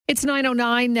It's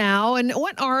 9:09 now. And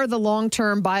what are the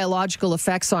long-term biological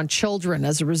effects on children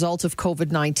as a result of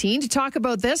COVID-19? To talk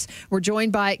about this, we're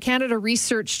joined by Canada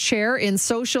Research Chair in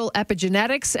Social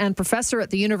Epigenetics and Professor at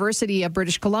the University of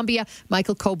British Columbia,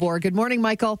 Michael Kobor. Good morning,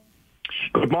 Michael.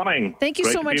 Good morning. Thank you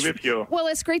so much. Great to be with you. Well,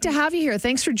 it's great to have you here.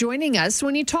 Thanks for joining us.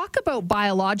 When you talk about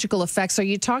biological effects, are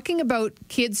you talking about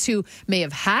kids who may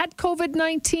have had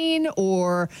COVID-19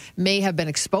 or may have been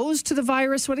exposed to the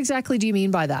virus? What exactly do you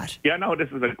mean by that? Yeah, no, this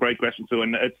is a great question, too.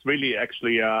 And it's really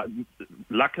actually,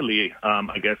 luckily,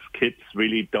 I guess kids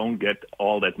really don't get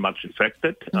all that much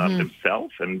infected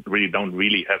themselves and really don't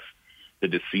really have the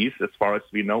disease, as far as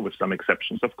we know, with some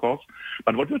exceptions, of course.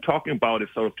 But what we're talking about is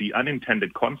sort of the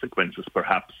unintended consequences,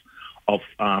 perhaps, of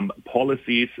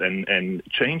policies and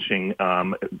changing,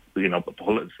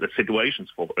 situations,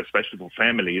 especially for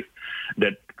families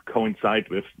that coincide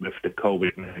with the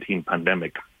COVID-19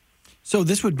 pandemic. So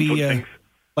this would be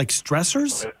like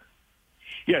stressors?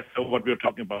 Yes, so what we're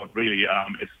talking about really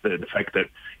is the fact that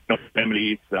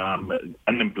families,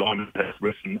 unemployment has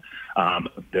risen,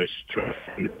 there's stress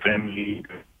in the family,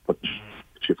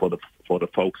 for the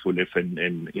folks who live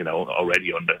in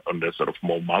already on the sort of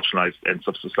more marginalized ends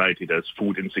of society. There's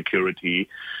food insecurity,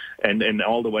 and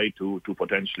all the way to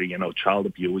potentially child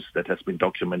abuse that has been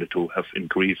documented to have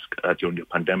increased during the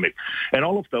pandemic. And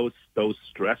all of those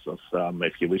stressors,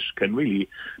 if you wish, can really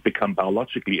become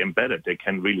biologically embedded. They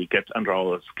can really get under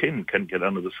our skin, can get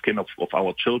under the skin of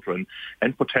our children,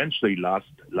 and potentially last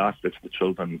with the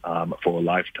children for a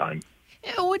lifetime.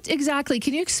 What exactly?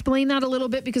 Can you explain that a little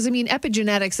bit? Because,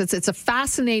 epigenetics, it's a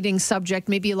fascinating subject.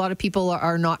 Maybe a lot of people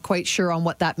are not quite sure on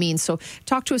what that means. So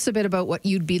talk to us a bit about what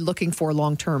you'd be looking for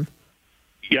long term.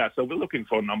 Yeah, so we're looking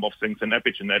for a number of things, and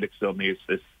epigenetics certainly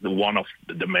is the one of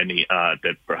the many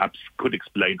that perhaps could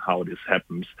explain how this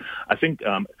happens. I think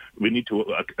we need to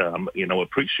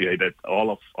appreciate that all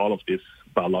of this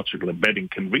biological embedding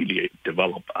can really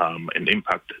develop and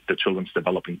impact the children's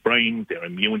developing brain, their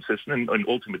immune system, and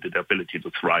ultimately their ability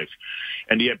to thrive.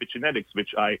 And the epigenetics,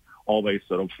 which I always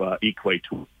sort of equate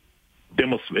to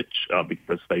dimmer switch,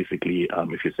 because basically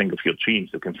if you think of your genes,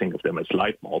 you can think of them as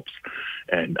light bulbs,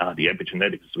 and the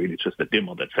epigenetics is really just a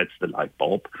dimmer that sets the light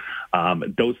bulb.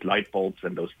 Those light bulbs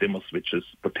and those dimmer switches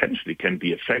potentially can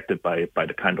be affected by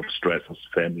the kind of stress of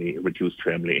family, reduced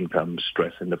family income,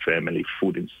 stress in the family,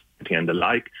 food insecurity and the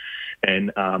like. And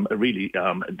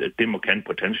the dimmer can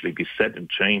potentially be set and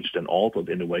changed and altered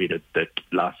in a way that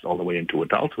lasts all the way into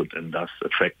adulthood, and thus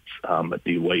affects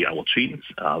the way our genes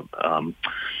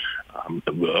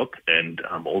work, and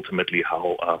ultimately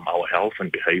how our health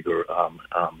and behavior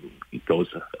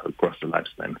goes across the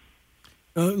lifespan.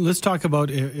 Let's talk about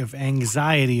if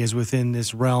anxiety is within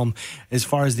this realm, as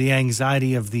far as the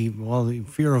anxiety of the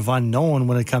fear of unknown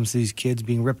when it comes to these kids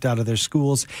being ripped out of their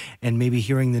schools and maybe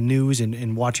hearing the news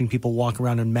and watching people walk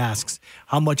around in masks.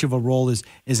 How much of a role is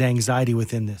anxiety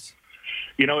within this?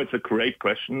 It's a great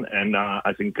question, and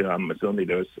I think certainly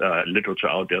there's literature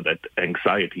out there that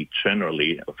anxiety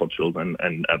generally for children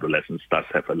and adolescents can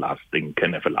have a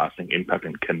lasting impact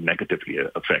and can negatively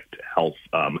affect health,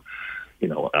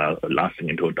 lasting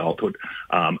into adulthood.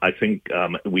 I think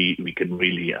we can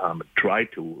really try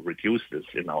to reduce this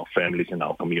in our families, in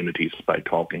our communities, by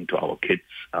talking to our kids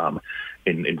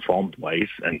in informed ways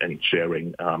and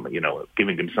sharing,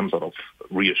 giving them some sort of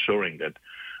reassuring that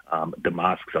the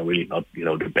masks are really not,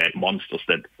 the bad monsters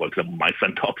that, for example, my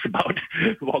son talks about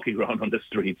walking around on the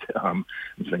street and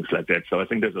things like that. So I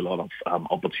think there's a lot of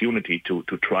opportunity to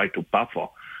try to buffer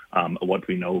what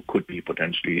we know could be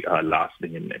potentially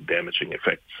lasting and damaging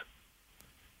effects.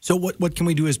 So what can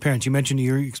we do as parents? You mentioned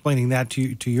you're explaining that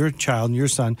to your child and your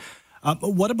son.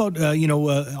 What about,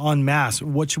 en masse?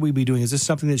 What should we be doing? Is this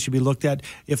something that should be looked at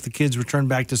if the kids return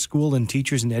back to school and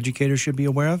teachers and educators should be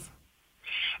aware of?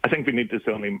 I think we need to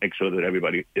certainly make sure that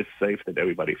everybody is safe, that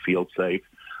everybody feels safe.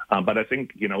 But I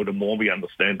think, the more we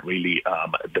understand really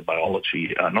the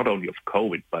biology, not only of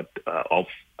COVID, but of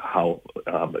how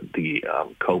the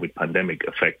COVID pandemic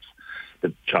affects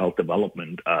the child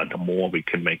development, the more we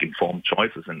can make informed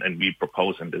choices. And we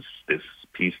propose in this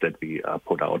piece that we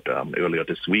put out earlier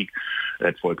this week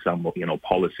that, for example,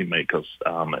 policymakers,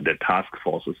 the task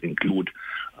forces include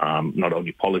not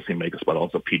only policymakers, but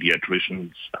also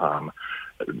pediatricians,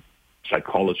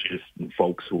 psychologists, and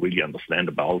folks who really understand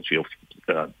the biology of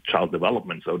child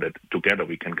development, so that together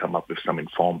we can come up with some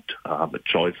informed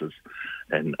choices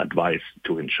and advice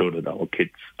to ensure that our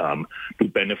kids do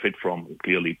benefit from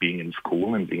clearly being in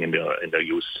school and being in their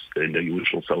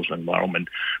usual social environment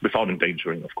without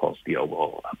endangering, of course, the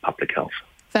overall public health.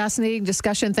 Fascinating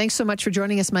discussion. Thanks so much for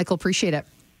joining us, Michael. Appreciate it.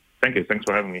 Thank you. Thanks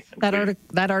for having me.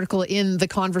 That article in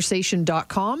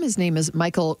theconversation.com. His name is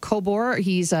Michael Kobor.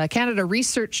 He's a Canada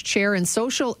Research Chair in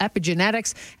Social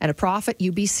Epigenetics and a prof at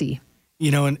UBC. You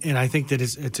know, and I think that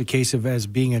it's a case of as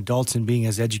being adults and being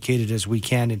as educated as we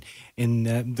can. And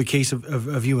in the case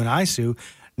of you and I, Sue,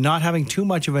 not having too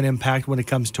much of an impact when it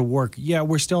comes to work. Yeah,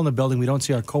 we're still in the building. We don't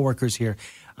see our coworkers here.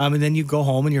 And then you go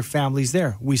home and your family's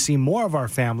there. We see more of our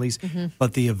families,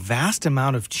 but the vast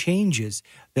amount of changes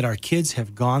that our kids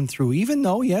have gone through, even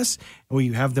though, yes,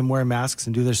 we have them wear masks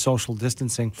and do their social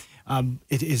distancing,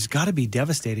 it has got to be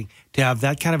devastating to have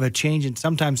that kind of a change. And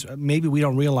sometimes maybe we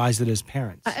don't realize it as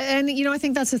parents. And, you know, I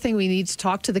think that's the thing. We need to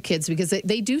talk to the kids because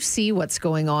they do see what's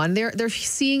going on. They're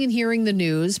seeing and hearing the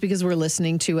news because we're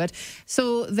listening to it.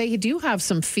 So they do have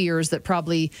some fears that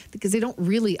probably, because they don't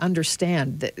really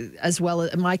understand as well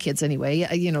as my kids anyway.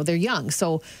 You know, they're young.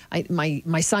 So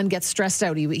my son gets stressed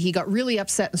out. He got really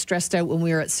upset and stressed out when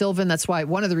we were at Sylvan. That's why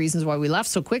one of the reasons why we left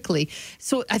so quickly.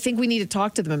 So I think we need to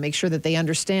talk to them and make sure that they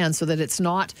understand so that it's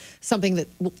not something that,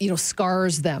 you know,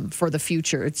 scars them for the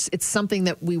future. It's something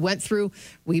that we went through,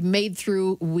 we made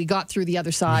through, we got through the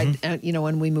other side, and, you know,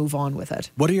 and we move on with it.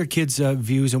 What are your kids'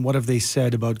 views and what have they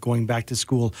said about going back to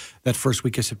school that first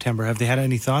week of September? Have they had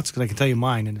any thoughts? Because I can tell you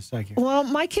mine in a second. Well,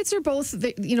 my kids are both,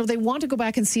 they want to go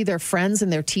back and see their friends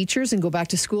and their teachers and go back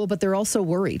to school, but they're also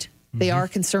worried. They are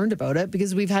concerned about it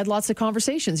because we've had lots of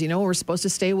conversations. You know, we're supposed to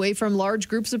stay away from large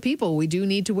groups of people. We do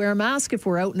need to wear a mask if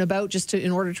we're out and about in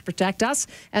order to protect us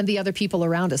and the other people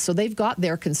around us. So they've got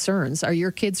their concerns. Are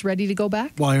your kids ready to go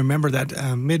back? Well, I remember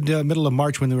that middle of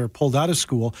March when they were pulled out of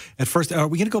school. At first, are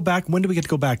we going to go back? When do we get to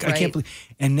go back? Right. I can't believe.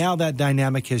 And now that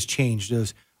dynamic has changed.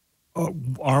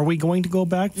 Are we going to go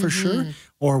back for sure?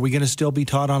 Or are we going to still be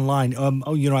taught online?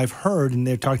 You know, I've heard, and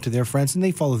they've talked to their friends, and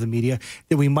they follow the media,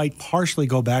 that we might partially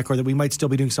go back or that we might still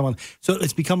be doing some. So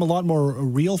it's become a lot more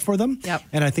real for them. Yep.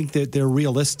 And I think that they're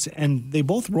realists, and they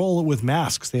both roll with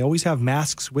masks. They always have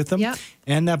masks with them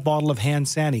and that bottle of hand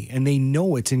sanitizer. And they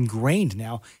know it's ingrained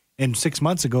now. And 6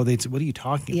 months ago, they'd say, what are you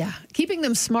talking about? Yeah, keeping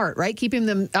them smart, right? Keeping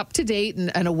them up to date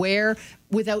and aware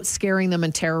without scaring them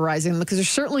and terrorizing them, because there's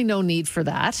certainly no need for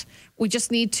that. We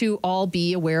just need to all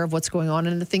be aware of what's going on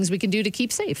and the things we can do to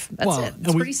keep safe. That's it.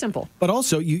 It's pretty simple. But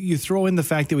also, you throw in the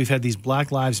fact that we've had these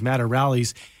Black Lives Matter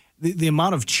rallies, the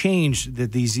amount of change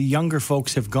that these younger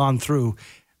folks have gone through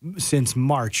since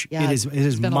March. Yeah, it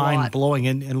is mind-blowing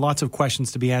and lots of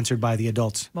questions to be answered by the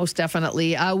adults. Most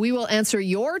definitely. We will answer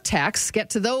your texts. Get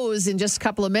to those in just a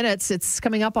couple of minutes. It's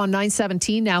coming up on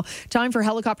 9:17 now. Time for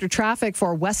helicopter traffic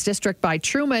for West District by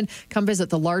Truman. Come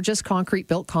visit the largest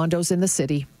concrete-built condos in the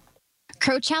city.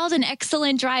 Crowchild, an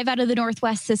excellent drive out of the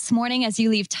northwest this morning as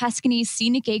you leave Tuscany,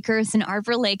 Scenic Acres, and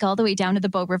Arbor Lake all the way down to the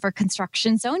Bow River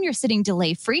construction zone. You're sitting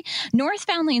delay-free.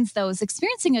 Northbound lanes, though, is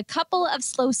experiencing a couple of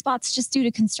slow spots just due to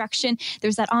construction.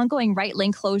 There's that ongoing right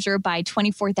lane closure by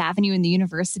 24th Avenue in the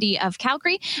University of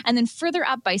Calgary, and then further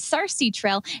up by Sarcee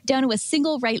Trail down to a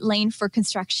single right lane for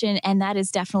construction, and that is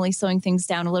definitely slowing things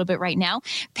down a little bit right now.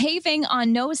 Paving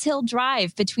on Nose Hill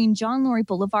Drive between John Laurie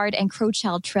Boulevard and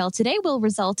Crowchild Trail today will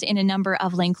result in a number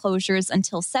of lane closures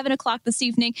until 7 o'clock this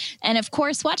evening. And of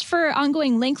course, watch for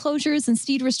ongoing lane closures and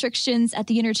speed restrictions at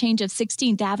the interchange of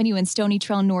 16th Avenue and Stony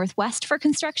Trail Northwest for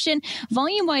construction.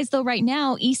 Volume-wise, though, right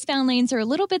now, eastbound lanes are a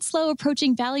little bit slow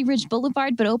approaching Valley Ridge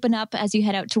Boulevard, but open up as you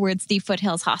head out towards the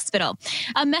Foothills Hospital.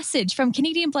 A message from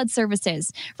Canadian Blood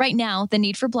Services. Right now, the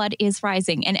need for blood is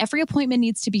rising, and every appointment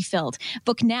needs to be filled.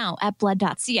 Book now at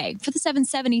blood.ca. For the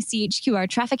 770 CHQR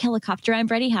Traffic Helicopter, I'm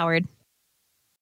Brady Howard.